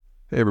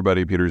Hey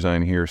everybody, Peter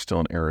Zeihan here,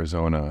 still in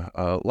Arizona.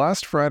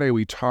 Last Friday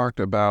we talked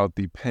about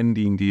the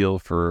pending deal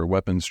for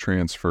weapons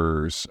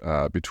transfers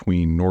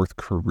between North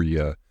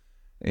Korea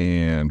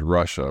and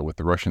Russia, with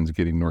the Russians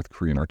getting North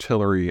Korean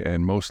artillery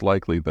and most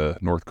likely the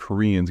North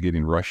Koreans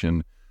getting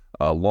Russian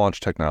launch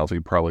technology,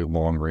 probably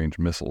long-range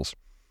missiles.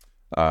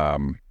 I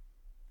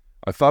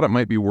thought it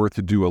might be worth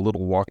to do a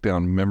little walk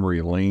down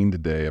memory lane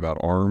today about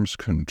arms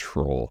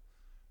control.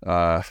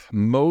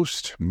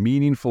 Most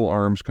meaningful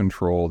arms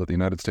control that the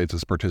United States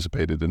has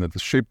participated in that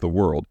has shaped the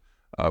world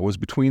was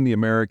between the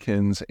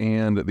Americans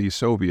and the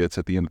Soviets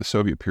at the end of the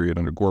Soviet period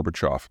under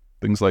Gorbachev.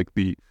 Things like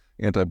the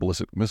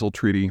Anti-Ballistic Missile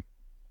Treaty,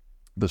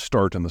 the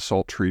START and the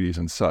SALT treaties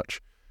and such.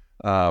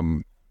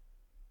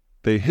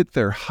 They hit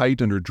their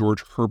height under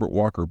George Herbert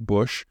Walker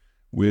Bush,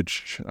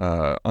 which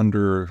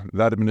under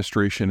that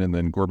administration and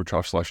then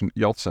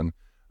Gorbachev/Yeltsin,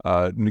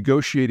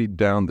 negotiated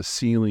down the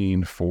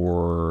ceiling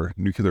for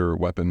nuclear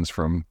weapons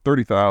from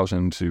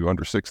 30,000 to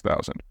under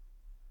 6,000.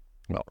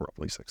 Well,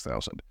 roughly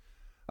 6,000.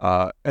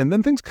 And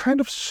then things kind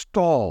of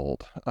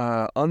stalled.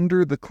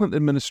 Under the Clinton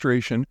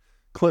administration,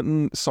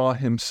 Clinton saw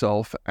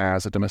himself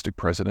as a domestic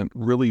president,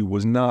 really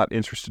was not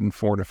interested in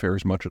foreign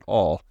affairs much at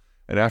all.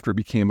 And after it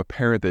became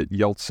apparent that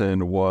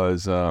Yeltsin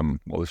was,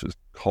 let's just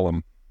call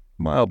him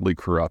mildly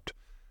corrupt,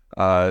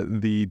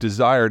 the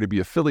desire to be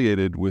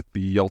affiliated with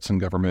the Yeltsin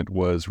government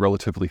was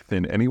relatively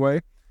thin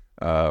anyway.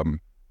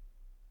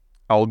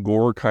 Al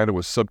Gore kind of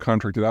was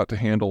subcontracted out to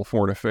handle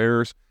foreign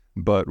affairs,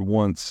 but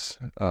once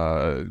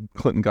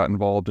Clinton got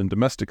involved in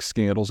domestic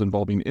scandals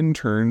involving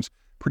interns,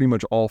 pretty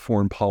much all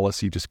foreign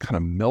policy just kind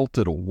of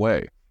melted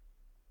away.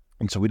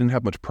 And so we didn't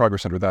have much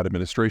progress under that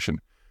administration.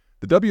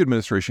 The W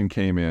administration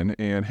came in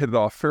and hit it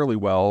off fairly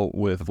well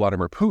with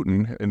Vladimir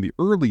Putin in the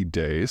early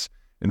days.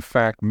 In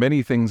fact,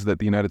 many things that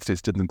the United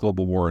States did in the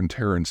global war on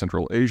terror in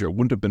Central Asia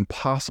wouldn't have been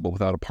possible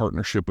without a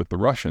partnership with the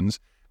Russians.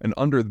 And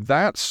under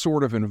that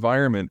sort of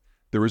environment,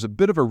 there was a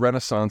bit of a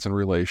renaissance in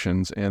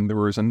relations, and there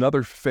was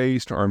another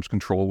phase to arms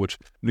control which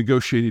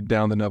negotiated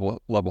down the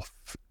level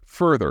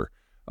further.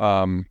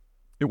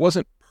 It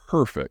wasn't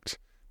perfect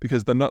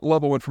because the nut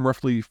level went from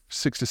roughly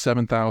 6,000 to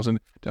 7,000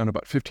 down to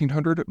about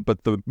 1,500,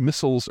 but the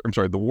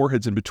the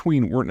warheads in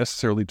between weren't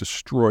necessarily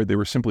destroyed. They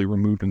were simply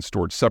removed and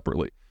stored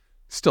separately.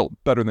 Still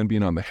better than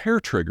being on the hair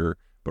trigger,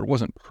 but it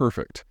wasn't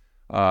perfect.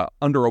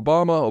 Under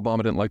Obama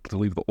didn't like to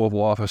leave the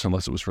Oval Office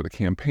unless it was for the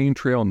campaign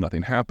trail, and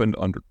nothing happened.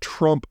 Under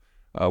Trump,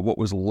 what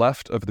was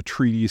left of the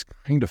treaties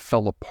kind of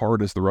fell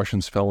apart as the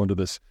Russians fell into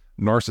this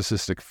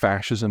narcissistic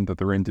fascism that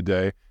they're in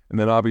today. And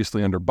then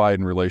obviously under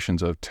Biden,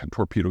 relations have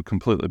torpedoed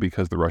completely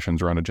because the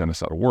Russians are on a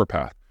genocidal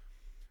warpath.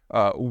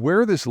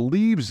 Where this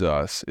leaves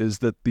us is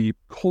that the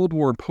Cold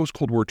War and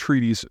post-Cold War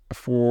treaties,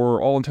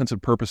 for all intents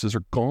and purposes,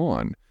 are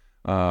gone.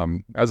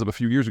 As of a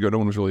few years ago, no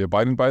one was really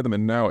abiding by them,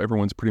 and now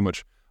everyone's pretty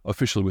much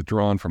officially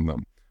withdrawn from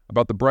them.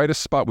 About the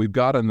brightest spot we've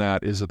got on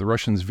that is that the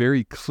Russians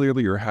very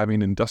clearly are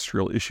having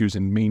industrial issues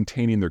in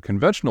maintaining their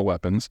conventional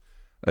weapons.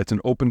 It's an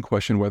open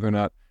question whether or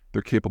not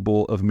they're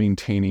capable of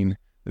maintaining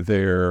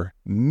their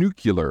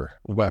nuclear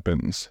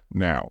weapons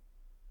now.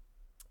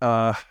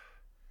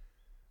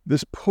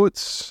 This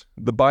puts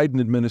the Biden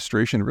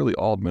administration, really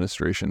all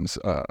administrations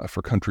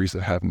for countries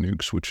that have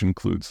nukes, which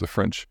includes the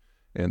French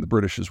and the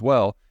British as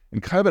well, in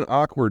kind of an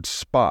awkward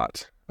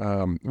spot.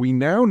 We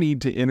now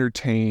need to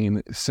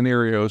entertain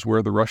scenarios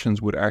where the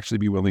Russians would actually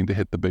be willing to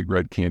hit the big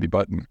red candy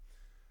button.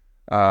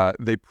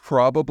 They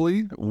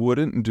probably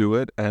wouldn't do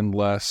it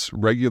unless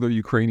regular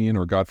Ukrainian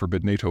or, God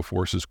forbid, NATO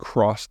forces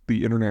crossed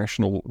the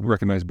international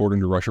recognized border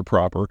into Russia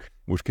proper,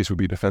 in which case would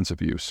be defensive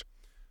use.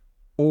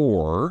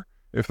 Or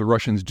if the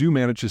Russians do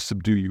manage to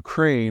subdue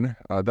Ukraine,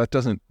 that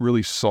doesn't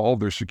really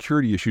solve their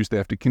security issues. They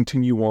have to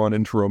continue on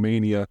into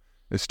Romania,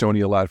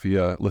 Estonia,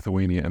 Latvia,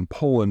 Lithuania, and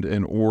Poland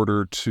in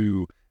order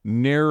to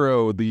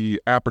narrow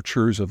the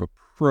apertures of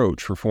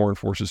approach for foreign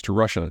forces to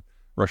Russian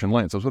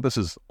lands. That's what this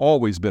has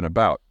always been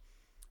about.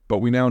 But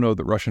we now know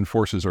that Russian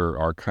forces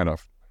are kind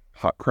of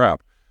hot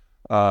crap.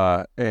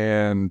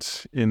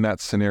 And in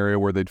that scenario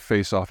where they'd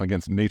face off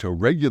against NATO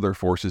regular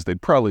forces, they'd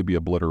probably be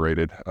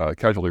obliterated.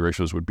 Casualty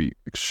ratios would be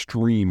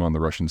extreme on the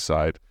Russian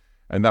side,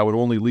 and that would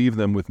only leave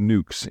them with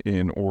nukes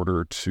in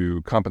order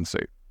to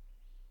compensate.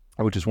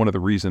 Which is one of the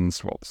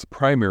reasons, well, it's the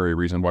primary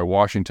reason why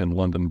Washington,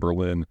 London,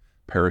 Berlin,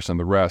 Paris, and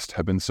the rest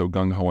have been so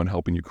gung-ho in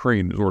helping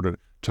Ukraine in order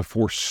to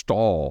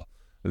forestall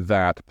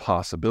that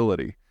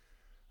possibility.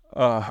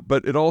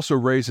 But it also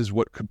raises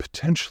what could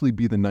potentially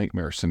be the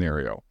nightmare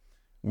scenario.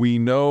 We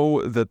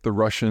know that the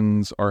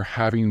Russians are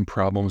having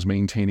problems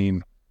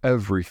maintaining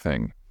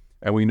everything.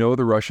 And we know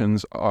the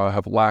Russians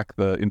have lacked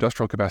the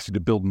industrial capacity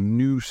to build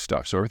new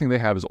stuff. So everything they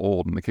have is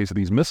old. In the case of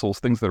these missiles,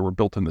 things that were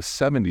built in the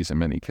 70s in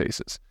many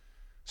cases.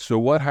 So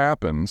what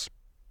happens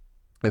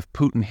if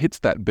Putin hits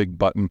that big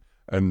button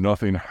and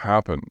nothing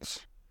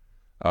happens?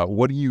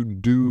 What do you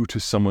do to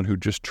someone who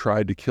just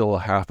tried to kill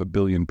 500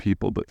 million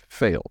people but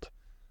failed?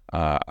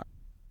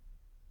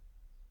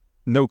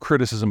 No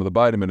criticism of the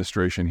Biden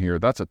administration here.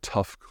 That's a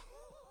tough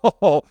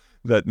call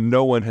that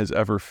no one has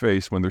ever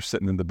faced when they're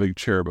sitting in the big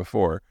chair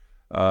before.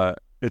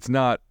 It's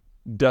not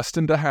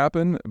destined to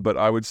happen, but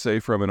I would say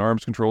from an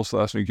arms control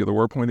 / nuclear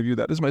war point of view,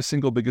 that is my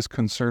single biggest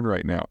concern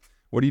right now.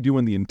 What do you do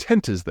when the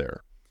intent is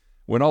there?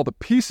 When all the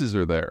pieces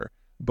are there,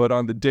 but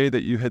on the day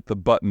that you hit the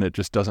button, it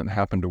just doesn't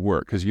happen to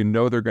work because you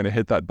know they're going to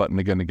hit that button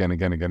again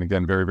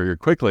very, very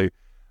quickly.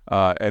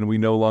 And we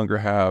no longer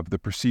have the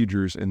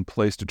procedures in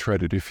place to try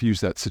to defuse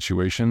that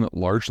situation,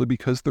 largely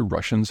because the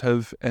Russians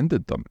have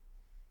ended them.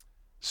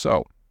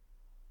 So,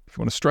 if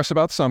you want to stress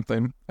about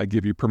something, I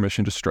give you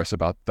permission to stress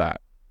about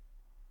that.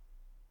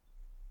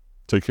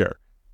 Take care.